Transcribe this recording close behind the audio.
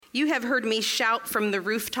You have heard me shout from the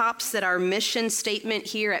rooftops that our mission statement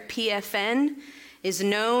here at PFN is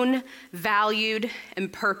known, valued,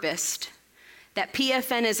 and purposed. That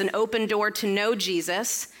PFN is an open door to know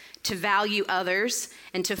Jesus, to value others,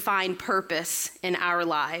 and to find purpose in our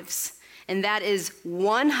lives. And that is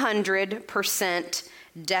 100%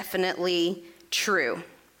 definitely true.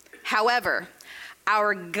 However,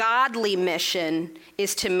 our godly mission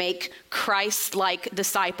is to make Christ-like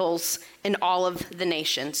disciples in all of the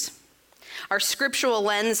nations. Our scriptural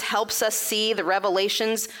lens helps us see the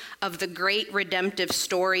revelations of the great redemptive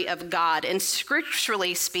story of God. And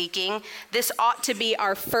scripturally speaking, this ought to be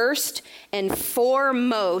our first and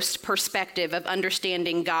foremost perspective of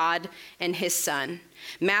understanding God and his Son.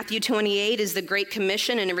 Matthew 28 is the Great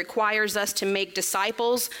Commission, and it requires us to make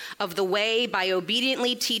disciples of the way by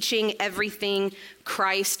obediently teaching everything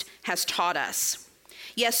Christ has taught us.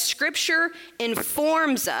 Yes, Scripture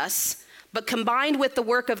informs us, but combined with the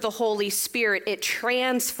work of the Holy Spirit, it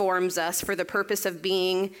transforms us for the purpose of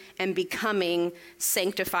being and becoming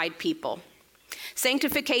sanctified people.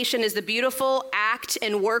 Sanctification is the beautiful act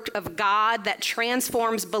and work of God that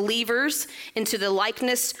transforms believers into the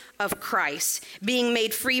likeness of Christ, being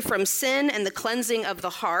made free from sin and the cleansing of the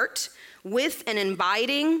heart with an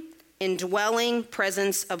abiding, indwelling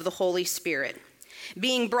presence of the Holy Spirit.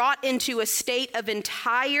 Being brought into a state of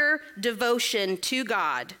entire devotion to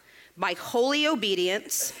God by holy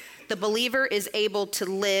obedience, the believer is able to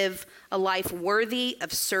live a life worthy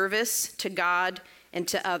of service to God and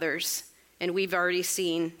to others. And we've already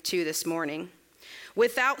seen two this morning.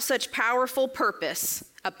 Without such powerful purpose,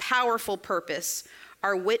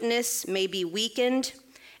 our witness may be weakened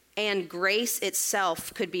and grace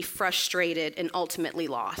itself could be frustrated and ultimately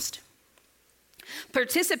lost.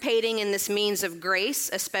 Participating in this means of grace,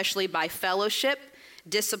 especially by fellowship,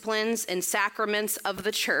 disciplines, and sacraments of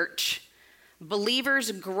the church,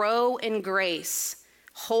 believers grow in grace,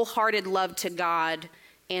 wholehearted love to God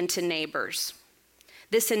and to neighbors.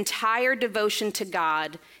 This entire devotion to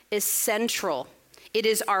God is central. It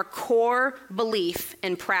is our core belief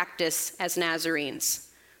and practice as Nazarenes.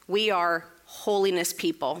 We are holiness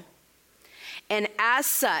people. And as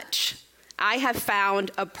such, I have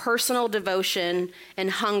found a personal devotion and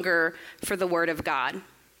hunger for the Word of God.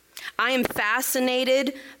 I am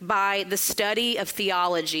fascinated by the study of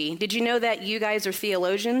theology. Did you know that you guys are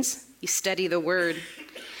theologians? You study the Word.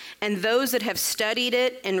 And those that have studied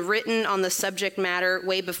it and written on the subject matter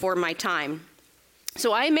way before my time.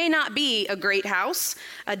 So I may not be a Greathouse,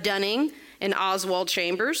 a Dunning, an Oswald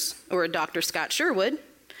Chambers, or a Dr. Scott Sherwood,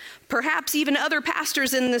 perhaps even other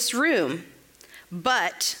pastors in this room,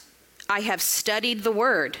 but I have studied the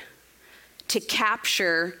Word to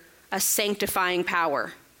capture a sanctifying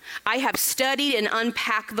power. I have studied and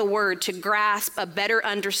unpacked the Word to grasp a better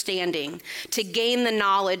understanding, to gain the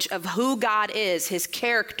knowledge of who God is, his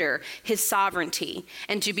character, his sovereignty,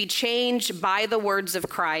 and to be changed by the words of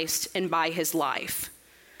Christ and by his life.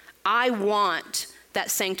 I want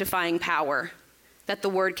that sanctifying power that the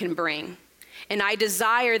Word can bring. And I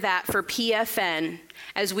desire that for PFN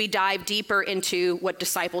as we dive deeper into what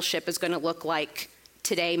discipleship is going to look like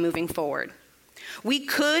today moving forward. We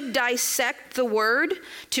could dissect the Word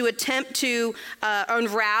to attempt to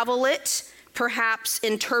unravel it, perhaps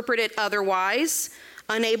interpret it otherwise,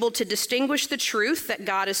 unable to distinguish the truth that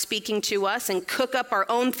God is speaking to us, and cook up our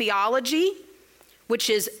own theology, which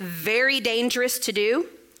is very dangerous to do.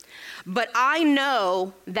 But I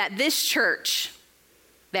know that this church,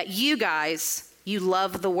 that you guys, you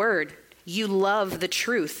love the Word, you love the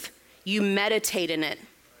truth, you meditate in it.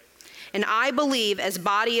 And I believe as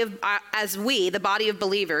we, the body of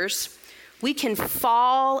believers, we can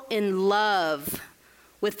fall in love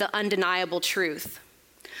with the undeniable truth.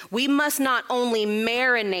 We must not only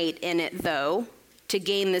marinate in it, though, to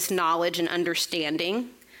gain this knowledge and understanding,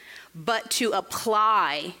 but to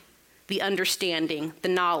apply the understanding, the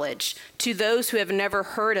knowledge, to those who have never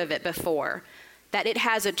heard of it before, that it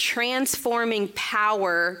has a transforming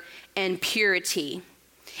power and purity.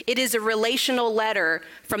 It is a relational letter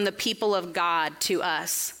from the people of God to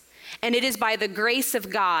us. And it is by the grace of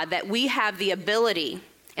God that we have the ability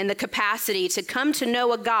and the capacity to come to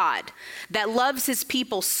know a God that loves his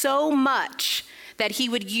people so much that he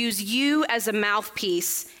would use you as a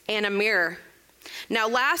mouthpiece and a mirror. Now,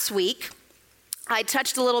 last week, I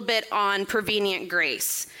touched a little bit on prevenient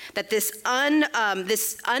grace, that this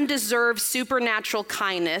undeserved supernatural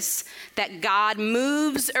kindness that God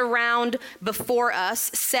moves around before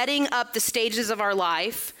us, setting up the stages of our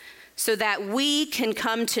life so that we can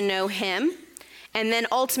come to know him and then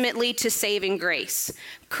ultimately to saving grace.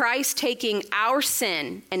 Christ taking our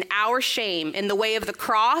sin and our shame in the way of the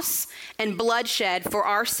cross and bloodshed for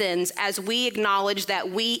our sins as we acknowledge that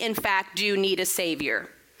we, in fact, do need a Savior.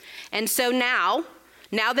 And so now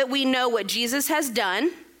that we know what Jesus has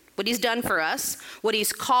done, what he's done for us, what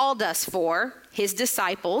he's called us for, his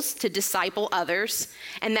disciples, to disciple others,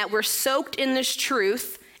 and that we're soaked in this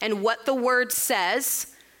truth and what the word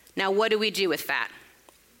says, now what do we do with that?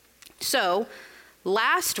 So,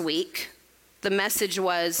 last week, the message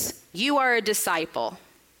was, you are a disciple.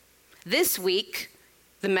 This week,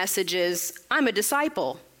 the message is, I'm a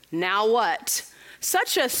disciple. Now what?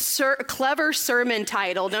 Such a clever sermon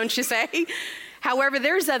title, don't you say? However,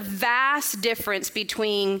 there's a vast difference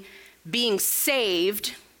between being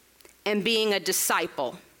saved and being a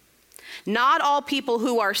disciple. Not all people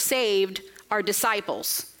who are saved are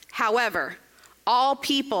disciples. However, all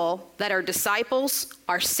people that are disciples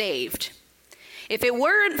are saved. If it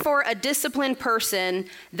weren't for a disciplined person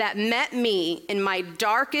that met me in my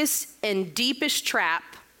darkest and deepest trap,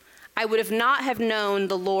 I would have not have known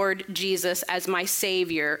the Lord Jesus as my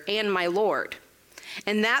Savior and my Lord.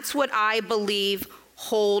 And that's what I believe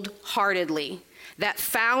wholeheartedly, that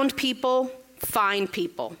found people find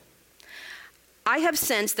people. I have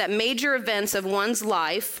sensed that major events of one's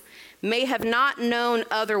life may have not known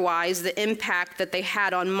otherwise the impact that they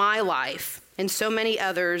had on my life and so many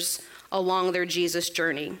others along their Jesus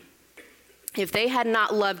journey. If they had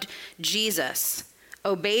not loved Jesus,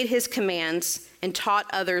 obeyed his commands, and taught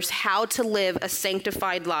others how to live a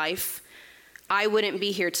sanctified life, I wouldn't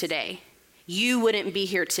be here today. You wouldn't be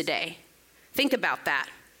here today. Think about that.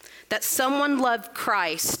 That someone loved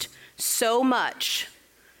Christ so much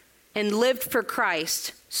and lived for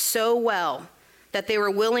Christ so well that they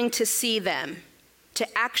were willing to see them,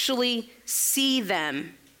 to actually see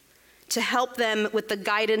them, to help them with the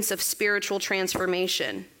guidance of spiritual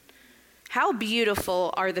transformation. How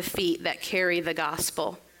beautiful are the feet that carry the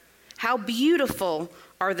gospel. How beautiful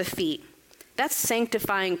are the feet. That's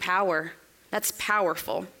sanctifying power. That's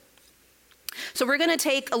powerful. So we're going to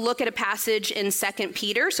take a look at a passage in 2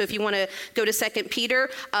 Peter. So if you want to go to 2 Peter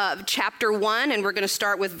chapter 1, and we're going to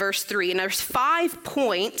start with verse 3. And there's 5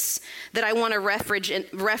 points that I want to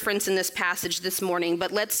reference in this passage this morning,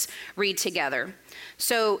 but let's read together.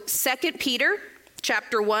 So 2 Peter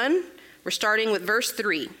chapter 1, we're starting with verse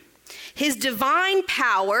 3. His divine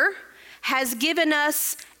power has given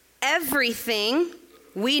us everything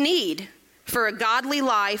we need for a godly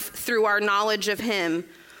life through our knowledge of him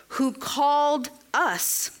who called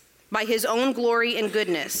us by his own glory and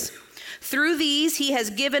goodness. Through these, he has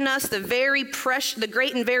given us the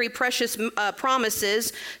great and very precious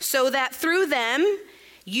promises, so that through them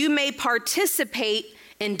you may participate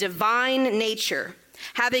in divine nature,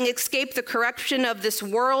 having escaped the corruption of this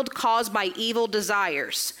world caused by evil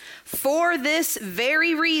desires. For this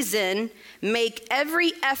very reason, make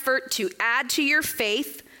every effort to add to your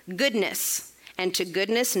faith goodness, and to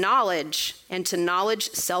goodness knowledge, and to knowledge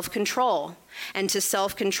self-control, and to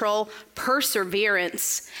self-control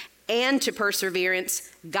perseverance, and to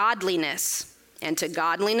perseverance godliness, and to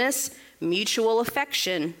godliness mutual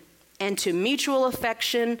affection, and to mutual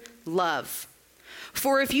affection love.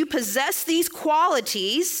 For if you possess these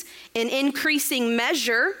qualities in increasing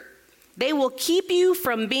measure, they will keep you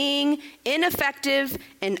from being ineffective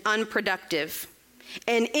and unproductive,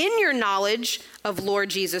 and in your knowledge of Lord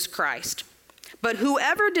Jesus Christ. But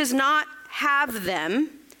whoever does not have them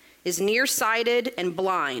is nearsighted and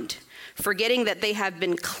blind, forgetting that they have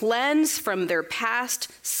been cleansed from their past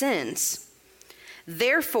sins.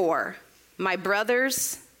 Therefore, my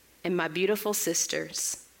brothers and my beautiful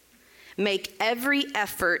sisters, make every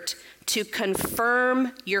effort to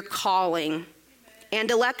confirm your calling and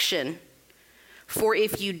election. For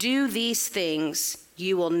if you do these things,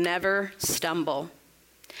 you will never stumble,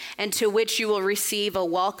 and to which you will receive a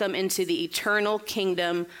welcome into the eternal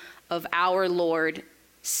kingdom of our Lord,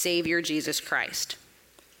 Savior Jesus Christ.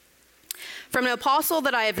 From an apostle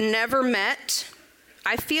that I have never met,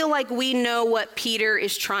 I feel like we know what Peter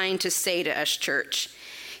is trying to say to us, church.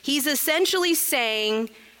 He's essentially saying,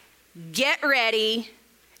 get ready,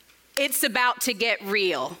 it's about to get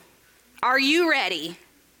real. Are you ready?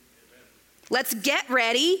 Let's get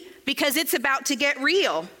ready because it's about to get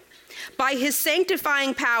real. By his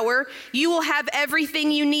sanctifying power, you will have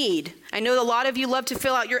everything you need. I know a lot of you love to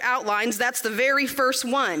fill out your outlines. That's the very first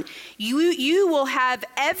one. You will have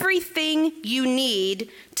everything you need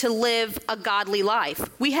to live a godly life.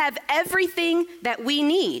 We have everything that we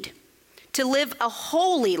need to live a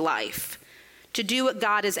holy life, to do what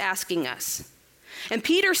God is asking us. And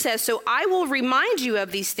Peter says, so I will remind you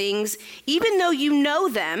of these things, even though you know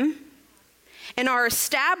them, and are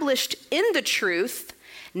established in the truth,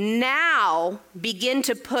 now begin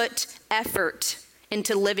to put effort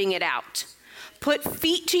into living it out. Put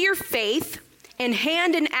feet to your faith and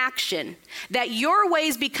hand in action, that your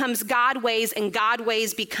ways becomes God ways and God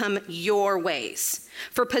ways become your ways.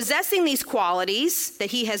 For possessing these qualities that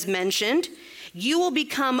he has mentioned, you will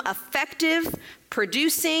become effective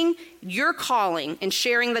producing your calling and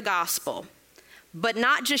sharing the gospel. But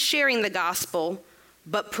not just sharing the gospel,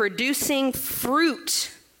 but producing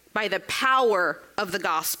fruit by the power of the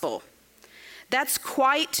gospel. That's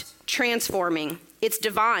quite transforming. It's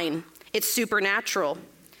divine. It's supernatural.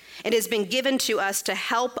 It has been given to us to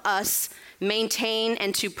help us maintain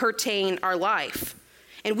and to pertain our life.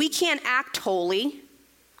 And we can't act holy.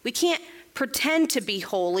 We can't pretend to be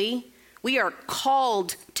holy. We are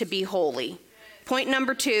called to be holy. Point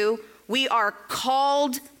number 2, we are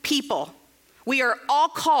called people. We are all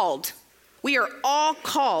called. We are all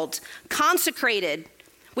called, consecrated,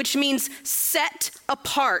 which means set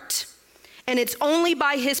apart. And it's only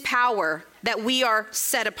by his power that we are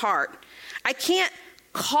set apart. I can't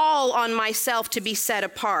call on myself to be set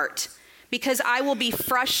apart because I will be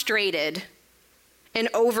frustrated and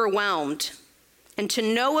overwhelmed. And to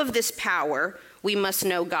know of this power, we must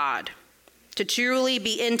know God. To truly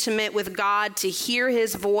be intimate with God, to hear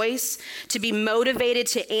his voice, to be motivated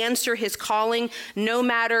to answer his calling no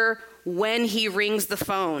matter when he rings the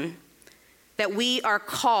phone. That we are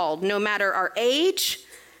called, no matter our age,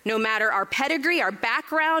 no matter our pedigree, our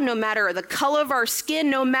background, no matter the color of our skin,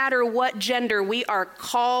 no matter what gender, we are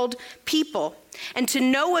called people. And to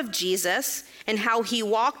know of Jesus and how he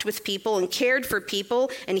walked with people and cared for people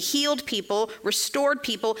and healed people, restored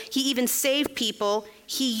people, he even saved people.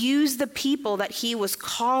 He used the people that he was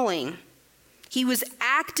calling. He was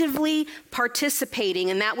actively participating,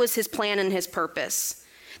 and that was his plan and his purpose.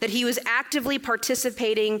 That he was actively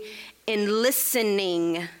participating in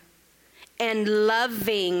listening and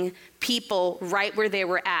loving people right where they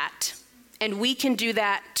were at. And we can do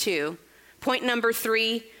that too. Point number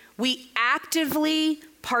 3, we actively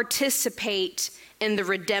participate in the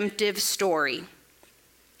redemptive story.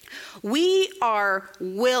 We are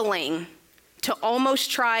willing to almost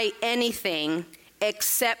try anything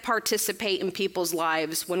except participate in people's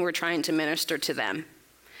lives when we're trying to minister to them.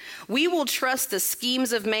 We will trust the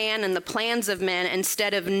schemes of man and the plans of men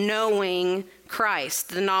instead of knowing Christ,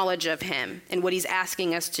 the knowledge of him, and what he's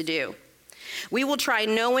asking us to do. We will try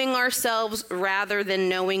knowing ourselves rather than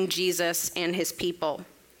knowing Jesus and his people.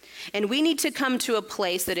 And we need to come to a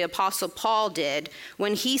place that the Apostle Paul did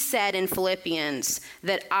when he said in Philippians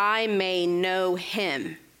that I may know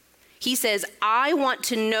him. He says, I want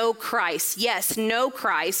to know Christ. Yes, know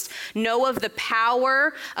Christ. Know of the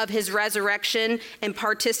power of his resurrection and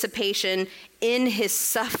participation in his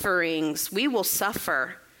sufferings. We will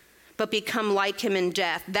suffer, but become like him in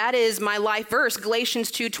death. That is my life verse,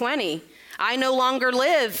 Galatians 2:20. I no longer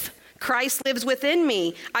live. Christ lives within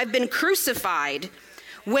me. I've been crucified.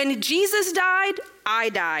 When Jesus died, I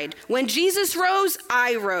died. When Jesus rose,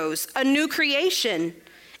 I rose. A new creation.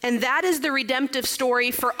 And that is the redemptive story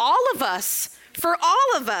for all of us,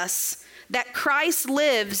 that Christ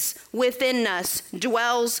lives within us,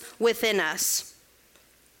 dwells within us.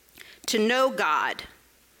 To know God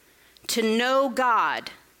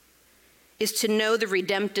is to know the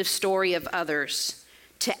redemptive story of others,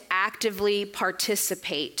 to actively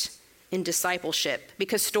participate in discipleship,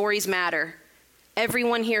 because stories matter.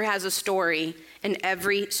 Everyone here has a story, and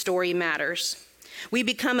every story matters. We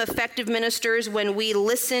become effective ministers when we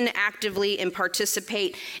listen actively and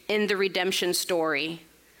participate in the redemption story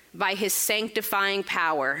by his sanctifying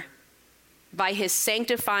power. By his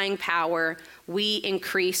sanctifying power, we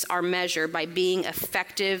increase our measure by being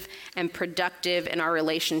effective and productive in our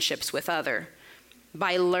relationships with others,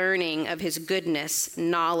 by learning of his goodness,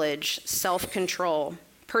 knowledge, self-control,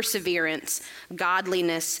 perseverance,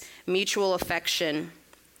 godliness, mutual affection,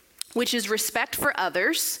 which is respect for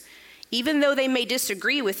others. Even though they may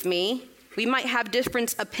disagree with me, we might have a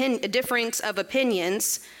difference of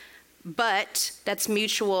opinions, but that's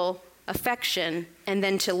mutual affection and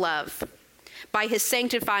then to love. By his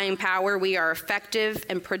sanctifying power, we are effective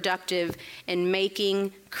and productive in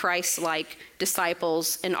making Christ-like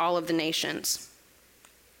disciples in all of the nations.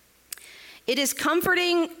 It is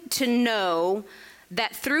comforting to know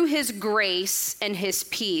that through his grace and his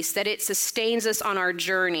peace, that it sustains us on our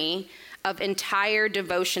journey of entire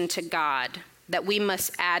devotion to God that we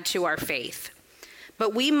must add to our faith.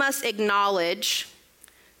 But we must acknowledge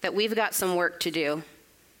that we've got some work to do.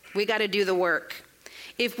 We got to do the work.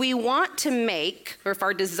 If we want to make, or if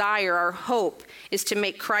our desire, our hope is to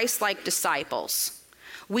make Christ-like disciples,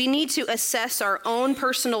 we need to assess our own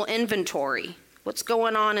personal inventory, what's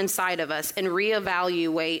going on inside of us, and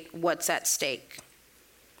reevaluate what's at stake.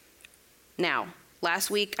 Now, last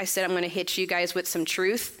week I said I'm going to hit you guys with some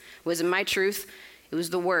truth. It wasn't my truth, it was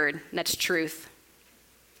the word. That's truth.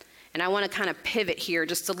 And I want to kind of pivot here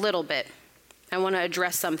just a little bit. I want to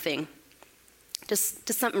address something. Just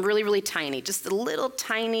something really, really tiny. Just a little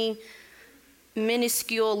tiny,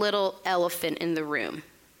 minuscule little elephant in the room.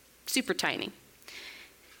 Super tiny.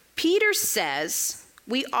 Peter says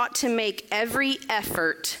we ought to make every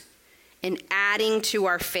effort in adding to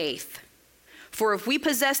our faith. For if we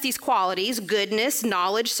possess these qualities, goodness,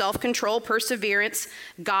 knowledge, self-control, perseverance,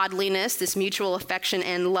 godliness, this mutual affection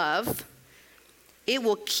and love, it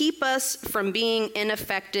will keep us from being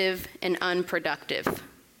ineffective and unproductive.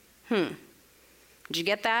 Did you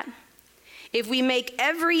get that? If we make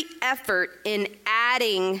every effort in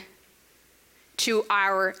adding to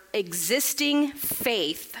our existing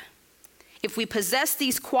faith, if we possess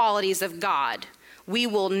these qualities of God, we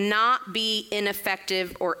will not be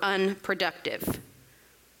ineffective or unproductive.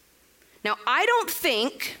 Now, I don't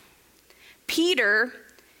think Peter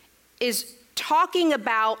is talking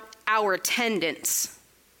about our attendance.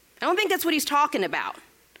 I don't think that's what he's talking about.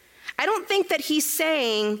 I don't think that he's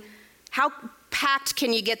saying, how packed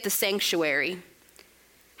can you get the sanctuary?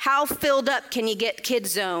 How filled up can you get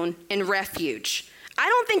Kids Zone and Refuge? I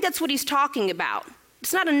don't think that's what he's talking about.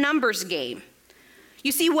 It's not a numbers game.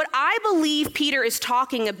 You see, what I believe Peter is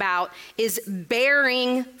talking about is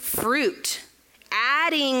bearing fruit,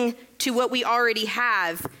 adding to what we already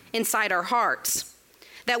have inside our hearts.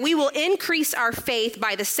 That we will increase our faith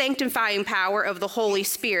by the sanctifying power of the Holy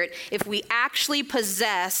Spirit if we actually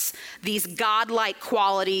possess these godlike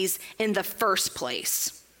qualities in the first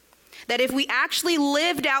place. That if we actually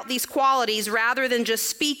lived out these qualities rather than just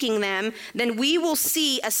speaking them, then we will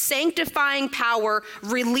see a sanctifying power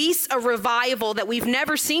release a revival that we've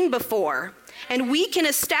never seen before. And we can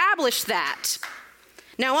establish that.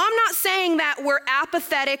 Now, I'm not saying that we're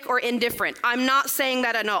apathetic or indifferent. I'm not saying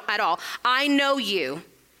that at all. I know you.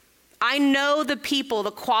 I know the people, the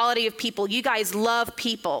quality of people. You guys love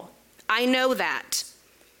people. I know that.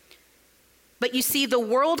 But you see, the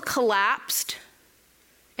world collapsed.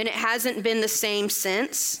 And it hasn't been the same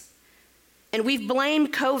since. And we've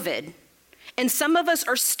blamed COVID. And some of us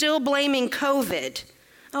are still blaming COVID.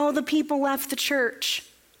 Oh, the people left the church.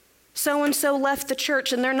 So-and-so left the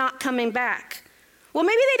church and they're not coming back. Well,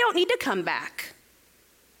 maybe they don't need to come back.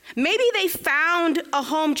 Maybe they found a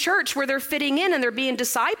home church where they're fitting in and they're being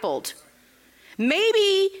discipled.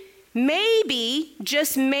 Maybe,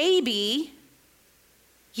 just maybe,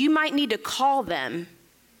 you might need to call them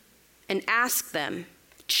and ask them.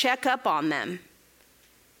 Check up on them.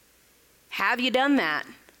 Have you done that?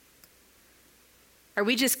 Are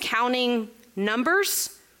we just counting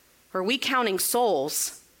numbers or are we counting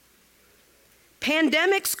souls?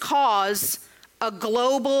 Pandemics cause a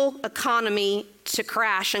global economy to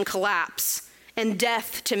crash and collapse and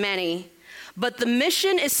death to many, but the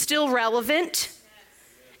mission is still relevant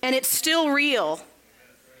and it's still real.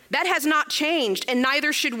 That has not changed, and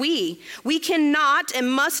neither should we. We cannot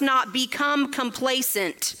and must not become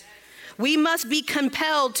complacent. We must be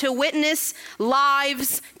compelled to witness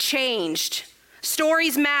lives changed.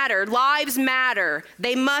 Stories matter, lives matter.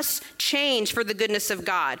 They must change for the goodness of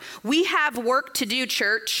God. We have work to do,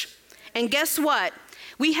 church. And guess what?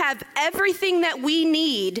 We have everything that we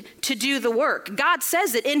need to do the work. God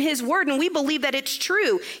says it in his word, and we believe that it's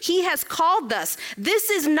true. He has called us.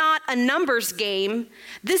 This is not a numbers game.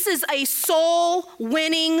 This is a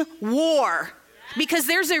soul-winning war because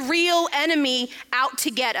there's a real enemy out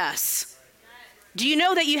to get us. Do you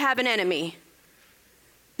know that you have an enemy?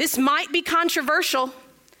 This might be controversial.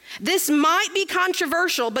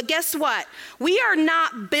 But guess what? We are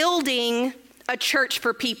not building a church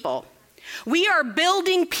for people. We are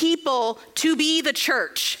building people to be the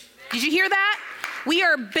church. Did you hear that? We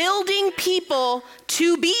are building people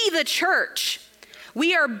to be the church.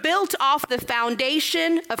 We are built off the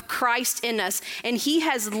foundation of Christ in us, and he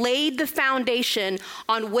has laid the foundation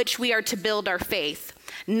on which we are to build our faith,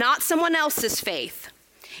 not someone else's faith.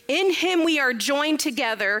 In him we are joined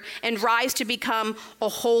together and rise to become a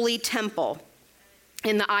holy temple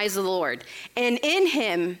in the eyes of the Lord. And in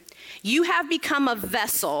him you have become a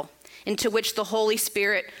vessel into which the Holy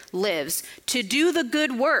Spirit lives, to do the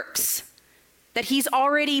good works that he's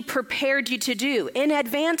already prepared you to do in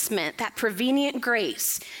advancement, that prevenient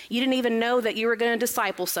grace. You didn't even know that you were going to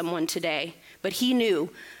disciple someone today, but he knew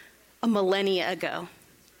a millennia ago.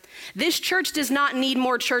 This church does not need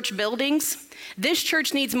more church buildings. This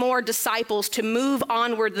church needs more disciples to move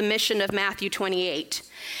onward the mission of Matthew 28.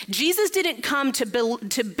 Jesus didn't come to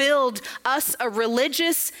build us a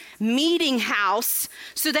religious meeting house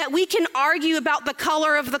so that we can argue about the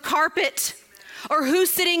color of the carpet or who's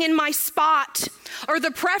sitting in my spot or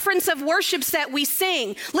the preference of worships that we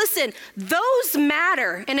sing. Listen, those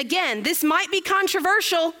matter. And again, this might be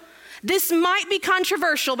controversial.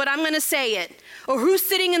 But I'm going to say it. Or who's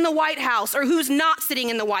sitting in the White House or who's not sitting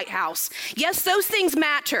in the White House. Yes, those things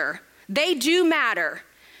matter. They do matter.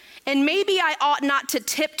 And maybe I ought not to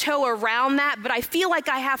tiptoe around that, but I feel like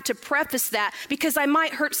I have to preface that because I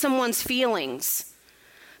might hurt someone's feelings.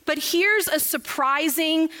 But here's a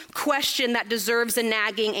surprising question that deserves a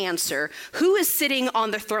nagging answer. Who is sitting on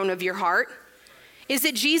the throne of your heart? Is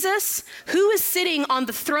it Jesus? Who is sitting on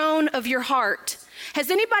the throne of your heart? Has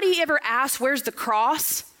anybody ever asked, where's the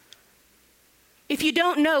cross? If you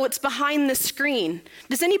don't know, it's behind the screen.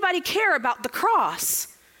 Does anybody care about the cross?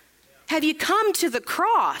 Have you come to the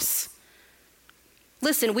cross?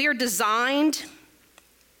 Listen, we are designed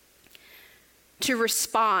to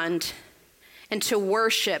respond and to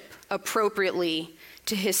worship appropriately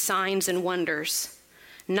to his signs and wonders,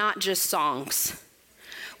 not just songs.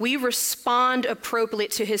 We respond appropriately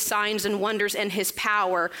to his signs and wonders and his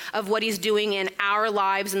power of what he's doing in our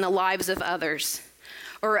lives and the lives of others.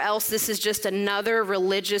 Or else this is just another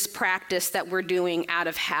religious practice that we're doing out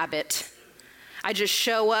of habit. I just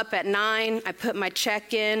show up at 9, I put my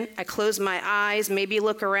check in, I close my eyes, maybe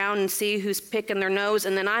look around and see who's picking their nose,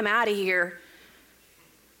 and then I'm out of here.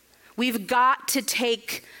 We've got to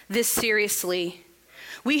take this seriously.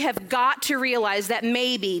 We have got to realize that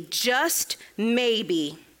maybe, just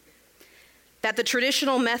maybe, that the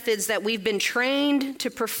traditional methods that we've been trained to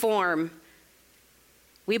perform,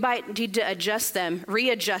 we might need to adjust them,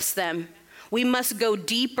 readjust them. We must go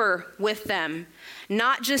deeper with them.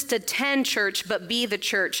 Not just attend church, but be the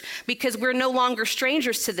church, because we're no longer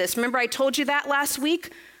strangers to this. Remember I told you that last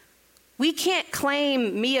week? We can't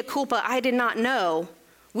claim mea culpa, I did not know.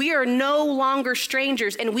 We are no longer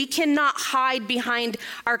strangers, and we cannot hide behind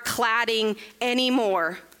our cladding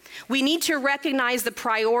anymore. We need to recognize the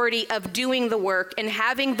priority of doing the work and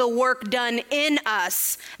having the work done in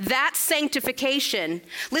us. That's sanctification.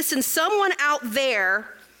 Listen, someone out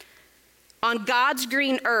there on God's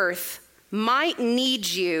green earth might need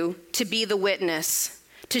you to be the witness,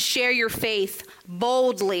 to share your faith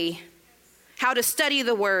boldly, how to study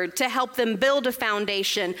the word, to help them build a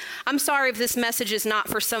foundation. I'm sorry if this message is not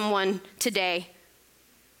for someone today,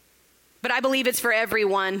 but I believe it's for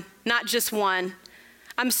everyone, not just one.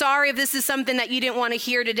 I'm sorry if this is something that you didn't want to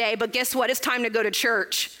hear today, but guess what? It's time to go to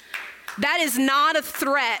church. That is not a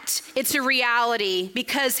threat, it's a reality,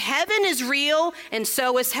 because heaven is real and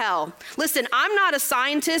so is hell. Listen, I'm not a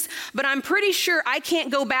scientist, but I'm pretty sure I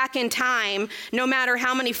can't go back in time no matter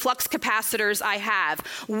how many flux capacitors I have.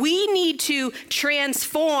 We need to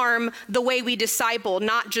transform the way we disciple,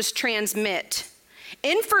 not just transmit.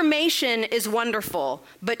 Information is wonderful,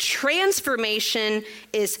 but transformation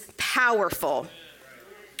is powerful.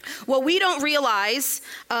 What we don't realize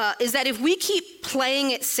is that if we keep playing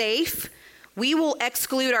it safe, we will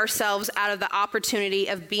exclude ourselves out of the opportunity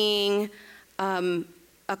of being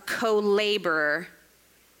a co-laborer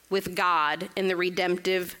with God in the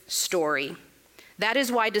redemptive story. That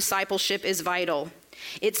is why discipleship is vital.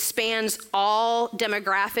 It spans all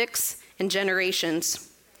demographics and generations.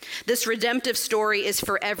 This redemptive story is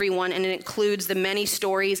for everyone, and it includes the many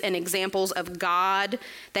stories and examples of God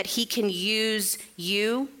that he can use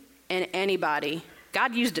you and anybody.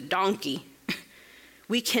 God used a donkey.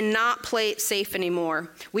 We cannot play it safe anymore.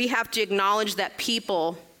 We have to acknowledge that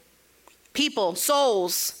people,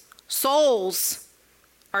 souls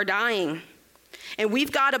are dying. And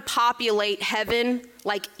we've got to populate heaven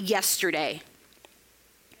like yesterday.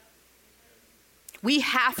 We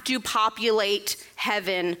have to populate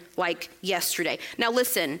heaven like yesterday. Now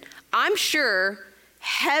listen, I'm sure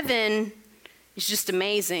heaven is just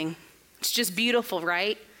amazing. It's just beautiful,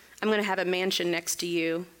 right? I'm going to have a mansion next to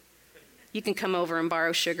you. You can come over and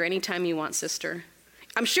borrow sugar anytime you want, sister.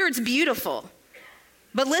 I'm sure it's beautiful.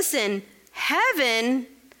 But listen, heaven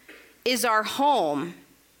is our home.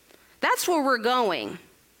 That's where we're going.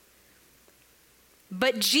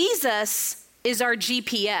 But Jesus is our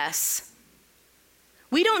GPS.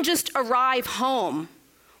 We don't just arrive home.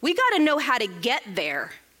 We got to know how to get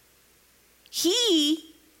there.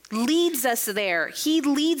 He leads us there. He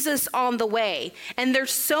leads us on the way. And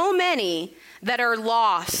there's so many that are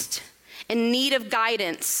lost, in need of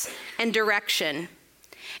guidance and direction.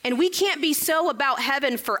 And we can't be so about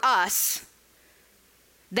heaven for us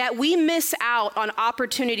that we miss out on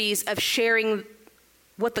opportunities of sharing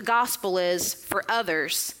what the gospel is for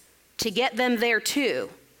others to get them there too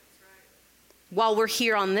while we're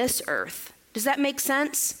here on this earth. Does that make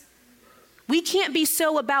sense? We can't be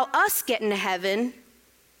so about us getting to heaven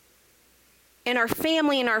and our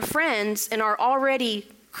family and our friends and our already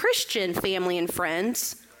Christian family and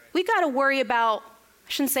friends. We got to worry about,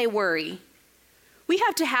 I shouldn't say worry. We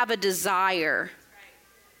have to have a desire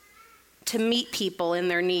to meet people in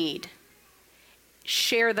their need.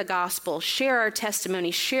 Share the gospel, share our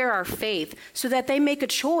testimony, share our faith so that they make a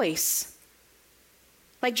choice.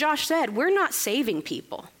 Like Josh said, we're not saving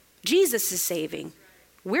people. Jesus is saving.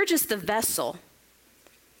 We're just the vessel.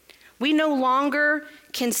 We no longer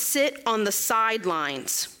can sit on the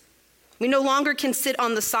sidelines. We no longer can sit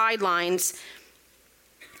on the sidelines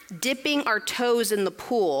dipping our toes in the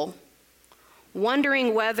pool,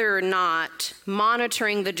 wondering whether or not,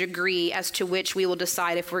 monitoring the degree as to which we will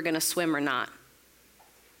decide if we're going to swim or not.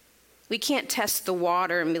 We can't test the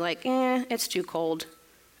water and be like, it's too cold.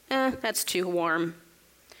 That's too warm.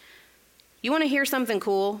 You want to hear something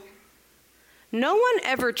cool? No one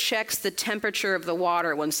ever checks the temperature of the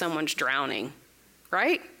water when someone's drowning,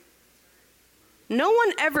 right? No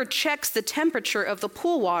one ever checks the temperature of the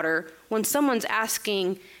pool water when someone's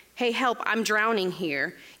asking, hey, help, I'm drowning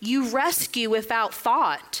here. You rescue without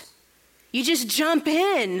thought. You just jump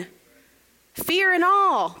in, fear and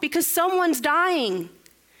all, because someone's dying.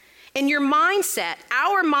 And your mindset,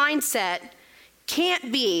 our mindset,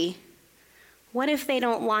 can't be, what if they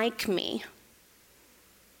don't like me?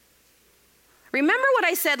 Remember what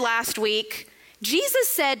I said last week? Jesus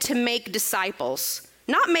said to make disciples,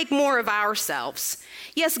 not make more of ourselves.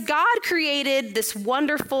 Yes, God created this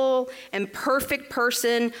wonderful and perfect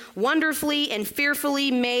person, wonderfully and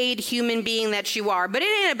fearfully made human being that you are. But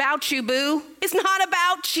it ain't about you, boo. It's not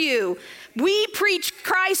about you. We preach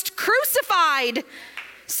Christ crucified.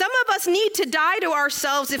 Some of us need to die to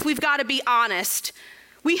ourselves if we've got to be honest.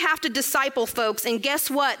 We have to disciple folks, and guess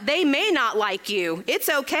what? They may not like you. It's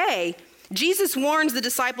okay. Jesus warns the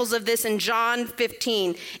disciples of this in John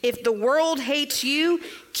 15. If the world hates you,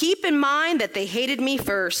 keep in mind that they hated me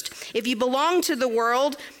first. If you belong to the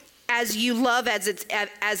world as you love as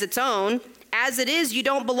its own, as it is, you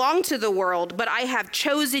don't belong to the world, but I have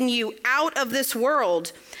chosen you out of this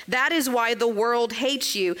world. That is why the world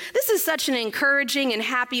hates you. This is such an encouraging and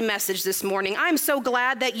happy message this morning. I'm so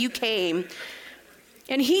glad that you came.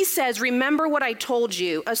 And he says, remember what I told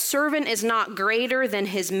you. A servant is not greater than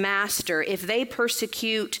his master. If they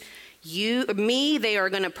persecute me, they are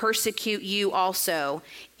going to persecute you also.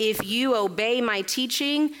 If you obey my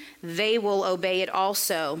teaching, they will obey it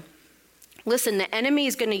also. Listen, the enemy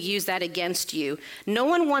is going to use that against you. No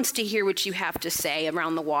one wants to hear what you have to say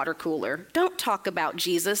around the water cooler. Don't talk about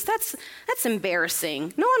Jesus. That's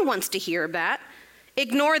embarrassing. No one wants to hear that.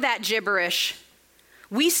 Ignore that gibberish.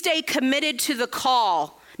 We stay committed to the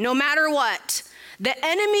call, no matter what. The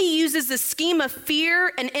enemy uses the scheme of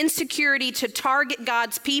fear and insecurity to target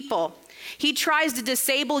God's people. He tries to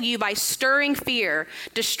disable you by stirring fear,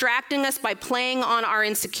 distracting us by playing on our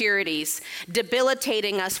insecurities,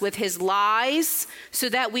 debilitating us with his lies so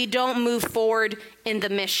that we don't move forward in the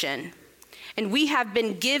mission. And we have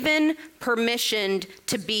been given permission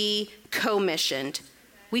to be commissioned.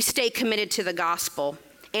 We stay committed to the gospel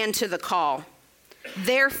and to the call.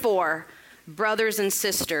 Therefore, brothers and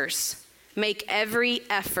sisters, make every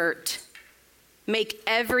effort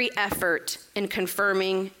in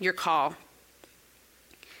confirming your call.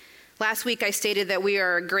 Last week I stated that we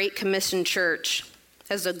are a Great Commission church.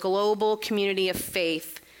 As a global community of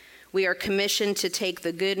faith, we are commissioned to take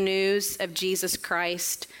the good news of Jesus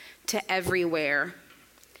Christ to everywhere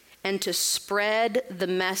and to spread the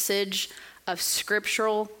message of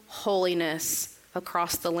scriptural holiness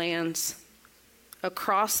across the lands.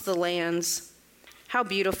 Across the lands. How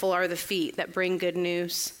beautiful are the feet that bring good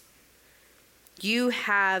news. You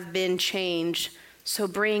have been changed, so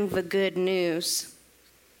bring the good news.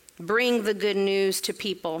 Bring the good news to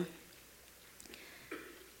people.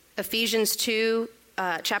 Ephesians 2,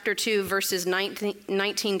 chapter 2, verses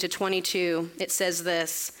 19 to 22, it says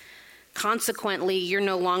this, consequently, you're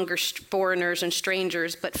no longer foreigners and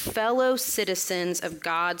strangers, but fellow citizens of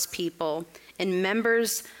God's people and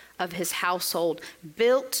members of his household,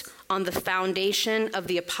 built on the foundation of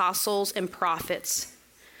the apostles and prophets,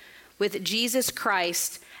 with Jesus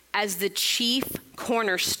Christ as the chief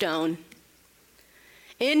cornerstone.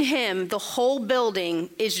 In him, the whole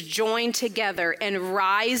building is joined together and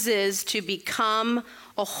rises to become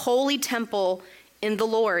a holy temple in the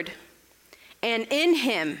Lord. And in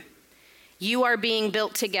him, you are being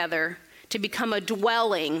built together to become a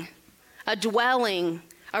dwelling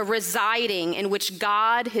a residing in which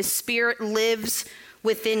God, his Spirit, lives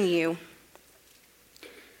within you.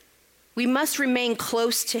 We must remain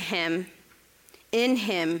close to him, in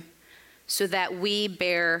him, so that we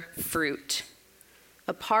bear fruit.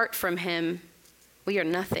 Apart from him, we are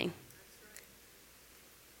nothing.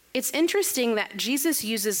 It's interesting that Jesus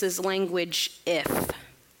uses this language, if.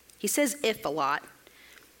 He says if a lot.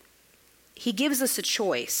 He gives us a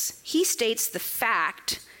choice. He states the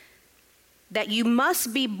fact that you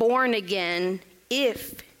must be born again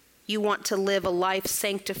if you want to live a life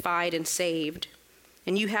sanctified and saved.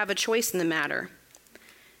 And you have a choice in the matter.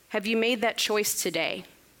 Have you made that choice today?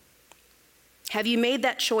 Have you made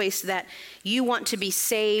that choice that you want to be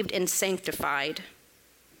saved and sanctified?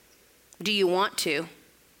 Do you want to?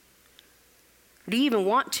 Do you even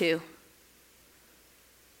want to?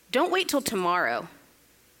 Don't wait till tomorrow.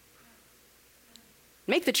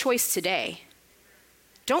 Make the choice today.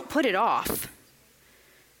 Don't put it off.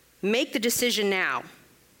 Make the decision now.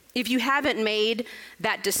 If you haven't made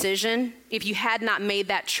that decision, if you had not made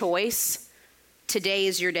that choice, today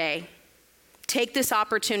is your day. Take this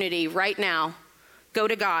opportunity right now. Go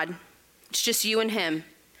to God. It's just you and him.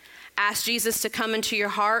 Ask Jesus to come into your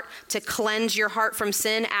heart, to cleanse your heart from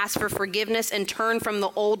sin, ask for forgiveness, and turn from the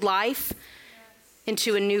old life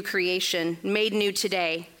into a new creation, made new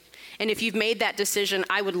today. And if you've made that decision,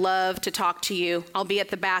 I would love to talk to you. I'll be at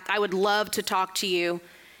the back. I would love to talk to you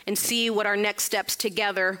and see what our next steps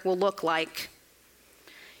together will look like.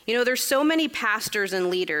 You know, there's so many pastors and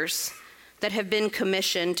leaders that have been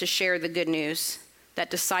commissioned to share the good news that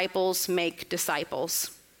disciples make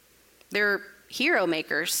disciples. They're hero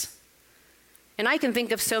makers. And I can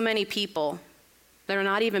think of so many people that are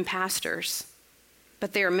not even pastors,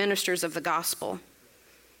 but they are ministers of the gospel.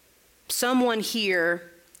 Someone here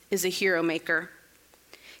is a hero maker.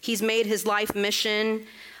 He's made his life mission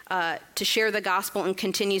to share the gospel and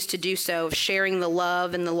continues to do so, sharing the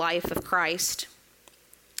love and the life of Christ,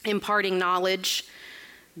 imparting knowledge,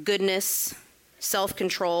 goodness,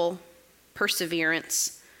 self-control,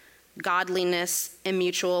 perseverance, godliness, and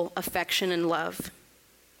mutual affection and love.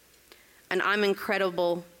 And I'm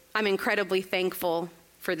incredibly thankful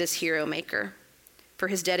for this hero maker, for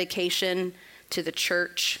his dedication to the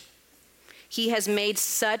church. He has made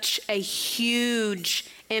such a huge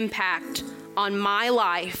impact on my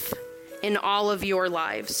life and all of your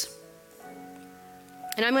lives.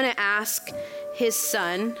 And I'm going to ask his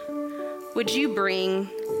son, would you bring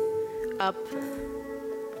up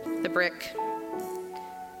the brick?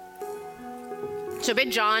 So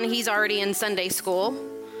Big John, he's already in Sunday school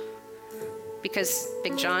because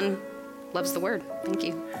Big John loves the word. Thank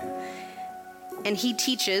you. And he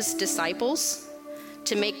teaches disciples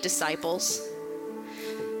to make disciples.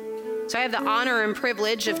 So I have the honor and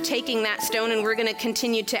privilege of taking that stone, and we're going to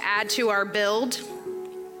continue to add to our build.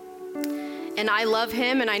 And I love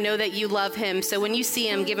him, and I know that you love him. So when you see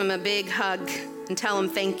him, give him a big hug and tell him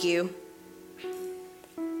thank you.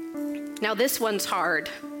 Now this one's hard.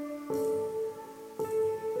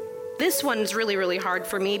 This one's really, really hard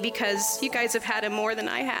for me because you guys have had him more than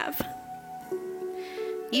I have.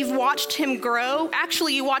 You've watched him grow.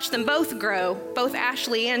 Actually, you watched them both grow, both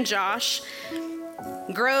Ashley and Josh,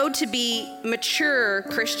 grow to be mature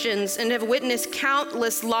Christians and have witnessed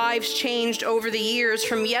countless lives changed over the years,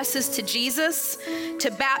 from yeses to Jesus, to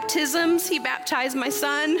baptisms, he baptized my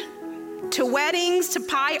son, to weddings, to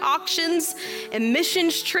pie auctions, and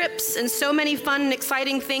missions trips, and so many fun and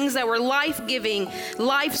exciting things that were life-giving,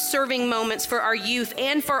 life-serving moments for our youth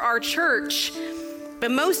and for our church.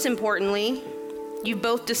 But most importantly, you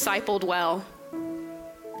both discipled well,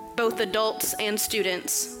 both adults and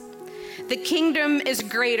students. The kingdom is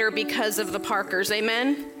greater because of the Parkers,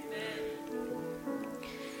 amen?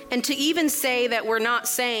 And to even say that we're not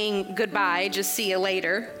saying goodbye, just see you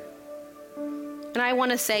later. And I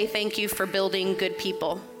want to say thank you for building good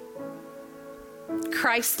people.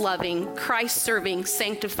 Christ-loving, Christ-serving,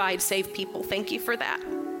 sanctified, saved people. Thank you for that.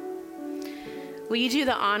 Will you do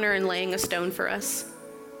the honor in laying a stone for us?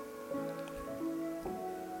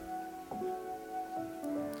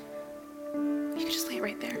 You can just lay it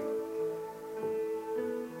right there.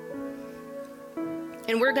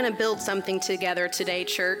 And we're going to build something together today,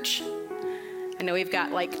 church. I know we've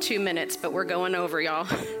got like 2 minutes, but we're going over, y'all.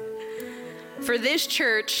 For this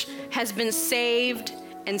church has been saved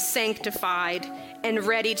and sanctified and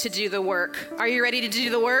ready to do the work. Are you ready to do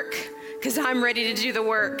the work? Because I'm ready to do the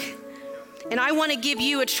work. And I want to give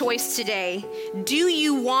you a choice today. Do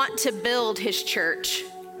you want to build his church?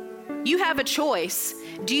 You have a choice.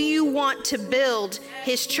 Do you want to build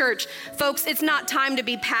his church? Folks, it's not time to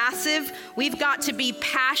be passive. We've got to be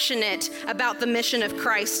passionate about the mission of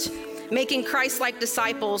Christ. making Christ-like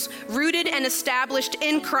disciples, rooted and established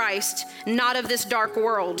in Christ, not of this dark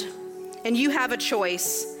world. And you have a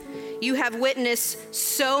choice. You have witnessed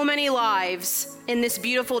so many lives in this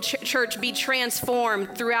beautiful church be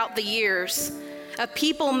transformed throughout the years, of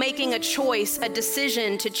people making a choice, a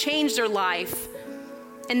decision to change their life,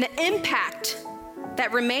 and the impact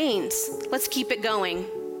that remains. Let's keep it going.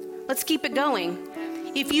 Let's keep it going.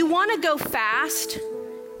 If you want to go fast,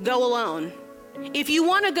 go alone. If you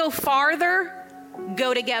want to go farther,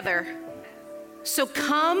 go together. So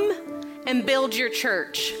come and build your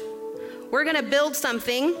church. We're going to build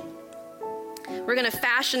something. We're going to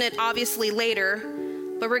fashion it obviously later,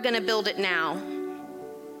 but we're going to build it now.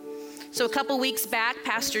 So a couple weeks back,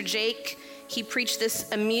 Pastor Jake, he preached this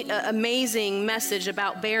amazing message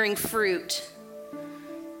about bearing fruit.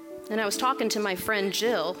 And I was talking to my friend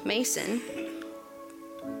Jill Mason,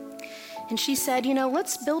 and she said,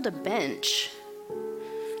 let's build a bench.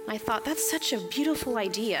 I thought, that's such a beautiful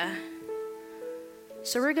idea.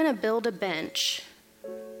 So we're going to build a bench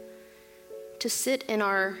to sit in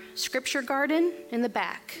our scripture garden in the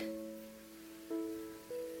back.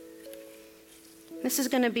 This is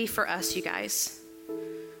going to be for us, you guys.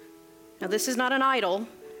 Now, this is not an idol.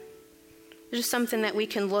 It's just something that we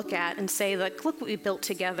can look at and say, look what we built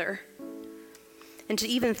together. And to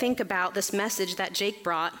even think about this message that Jake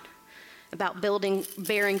brought about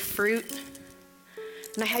bearing fruit.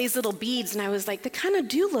 And I had these little beads, and I was like, they kind of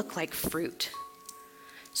do look like fruit.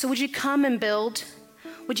 So would you come and build?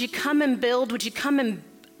 Would you come and build? Would you come and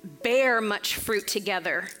bear much fruit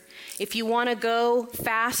together? If you want to go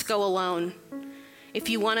fast, go alone. If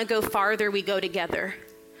you want to go farther, we go together.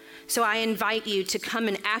 So I invite you to come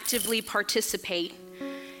and actively participate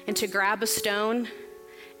and to grab a stone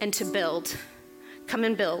and to build. Come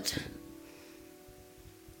and build.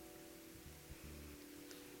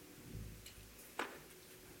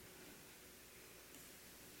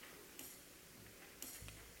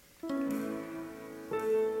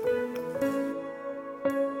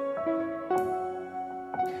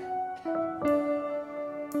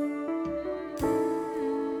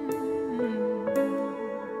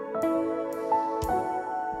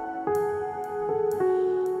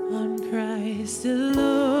 Christ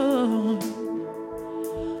alone,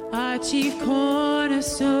 our chief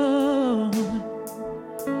cornerstone,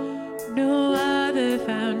 no other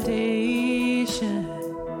foundation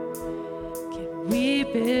can we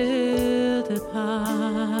build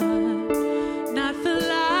upon, not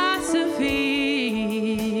philosophy,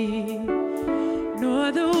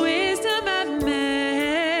 nor the wisdom of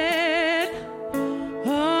man,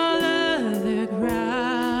 all other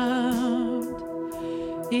ground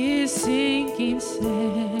is sinking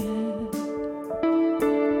sand.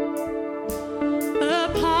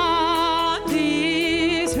 Upon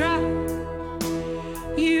this rock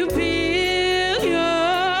you build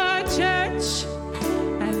your church,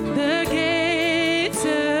 and the gates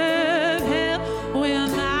of hell will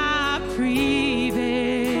not prevail.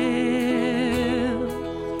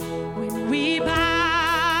 When we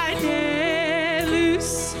bind and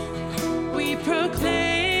loose, we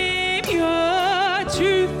proclaim your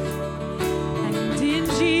truth.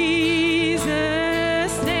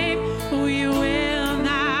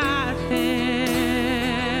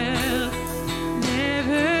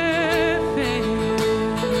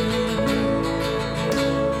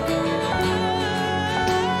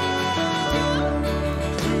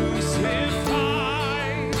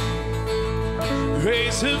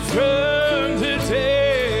 Raise him from the dead.